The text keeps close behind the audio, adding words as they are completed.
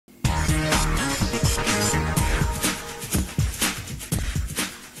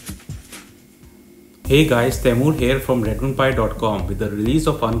Hey guys, Temur here from redmoonpie.com. With the release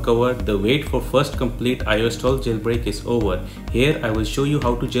of Unc0ver, the wait for first complete iOS 12 jailbreak is over. Here I will show you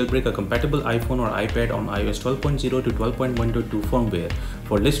how to jailbreak a compatible iPhone or iPad on iOS 12.0 to 12.1.2 firmware.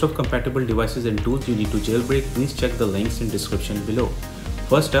 For list of compatible devices and tools you need to jailbreak, please check the links in description below.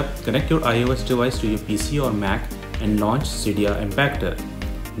 First up, connect your iOS device to your PC or Mac and launch Cydia Impactor.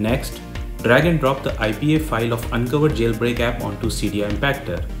 Next, drag and drop the IPA file of Unc0ver jailbreak app onto Cydia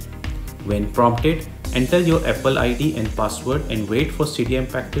Impactor. When prompted, enter your Apple ID and password and wait for Cydia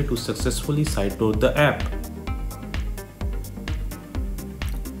Impactor to successfully sideload the app.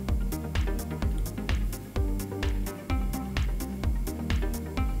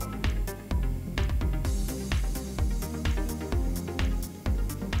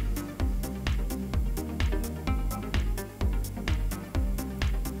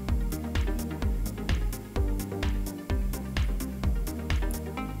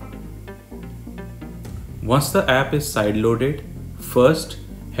 Once the app is sideloaded, first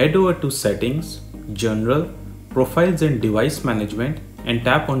head over to Settings, General, Profiles and Device Management and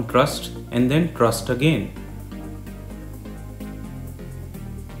tap on Trust and then Trust again.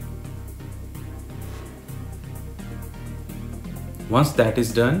 Once that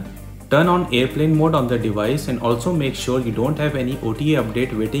is done, turn on airplane mode on the device and also make sure you don't have any OTA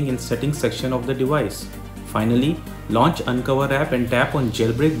update waiting in Settings section of the device. Finally, launch Unc0ver app and tap on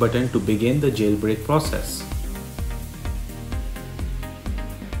Jailbreak button to begin the jailbreak process.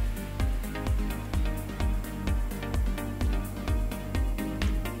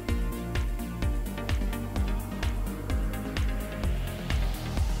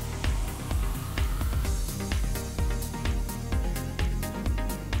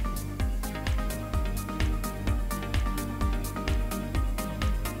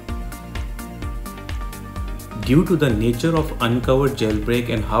 Due to the nature of Unc0ver jailbreak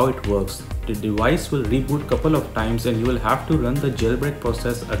and how it works, the device will reboot couple of times and you will have to run the jailbreak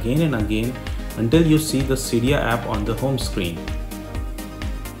process again and again until you see the Cydia app on the home screen.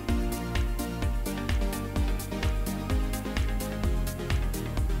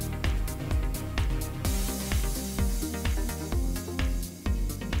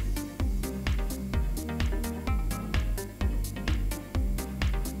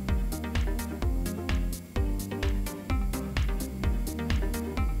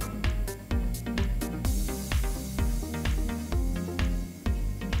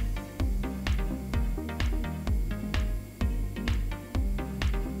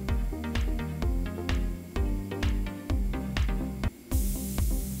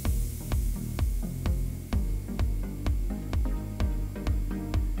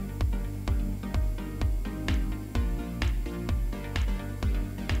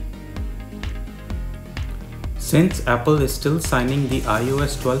 Since Apple is still signing the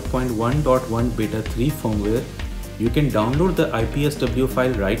iOS 12.1.1 Beta 3 firmware, you can download the IPSW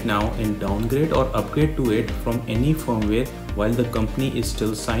file right now and downgrade or upgrade to it from any firmware while the company is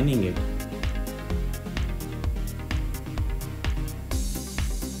still signing it.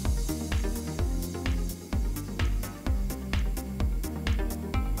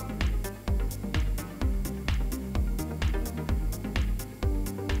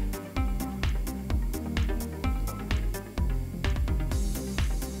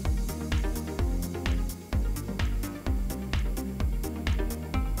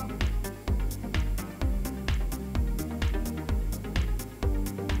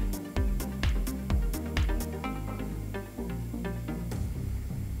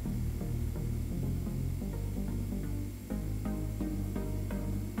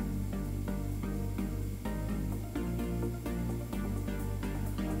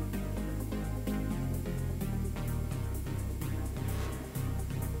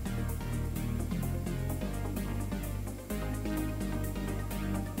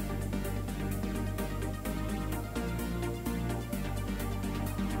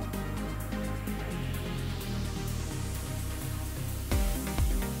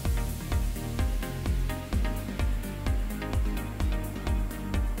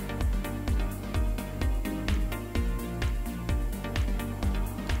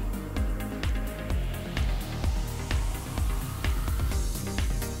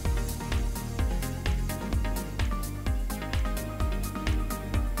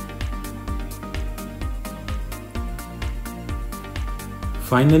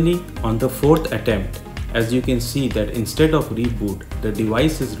 Finally, on the fourth attempt, as you can see that instead of reboot, the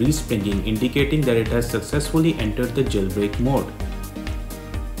device is respinging, indicating that it has successfully entered the jailbreak mode.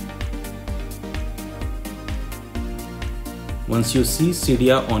 Once you see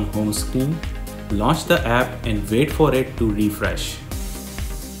Cydia on home screen, launch the app and wait for it to refresh.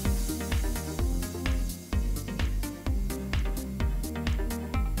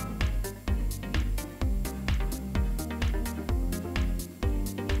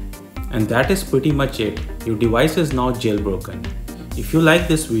 And that is pretty much it. Your device is now jailbroken. If you like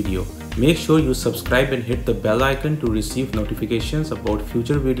this video, make sure you subscribe and hit the bell icon to receive notifications about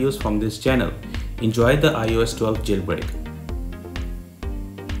future videos from this channel. Enjoy the iOS 12 jailbreak.